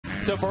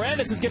So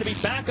Ferrandis is going to be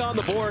back on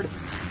the board.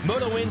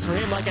 Moto wins for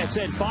him, like I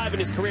said, 5 in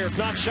his career. It's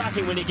not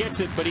shocking when he gets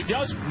it, but he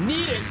does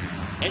need it.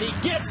 And he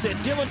gets it.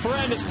 Dylan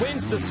Ferrandis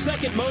wins the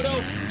second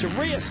Moto to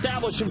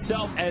reestablish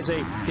himself as a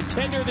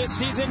contender this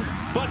season.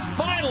 But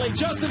finally,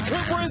 Justin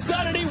Cooper has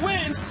done it. He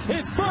wins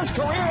his first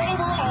career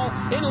overall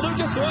in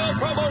Lucas Oil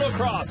Pro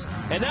Motocross.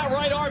 And that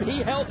right arm,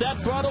 he held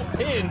that throttle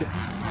pinned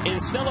in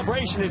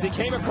celebration as he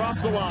came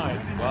across the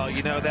line. Well,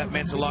 you know, that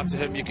meant a lot to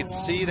him. You could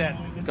see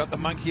that. Got the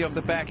monkey off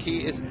the back.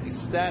 He is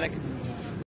ecstatic.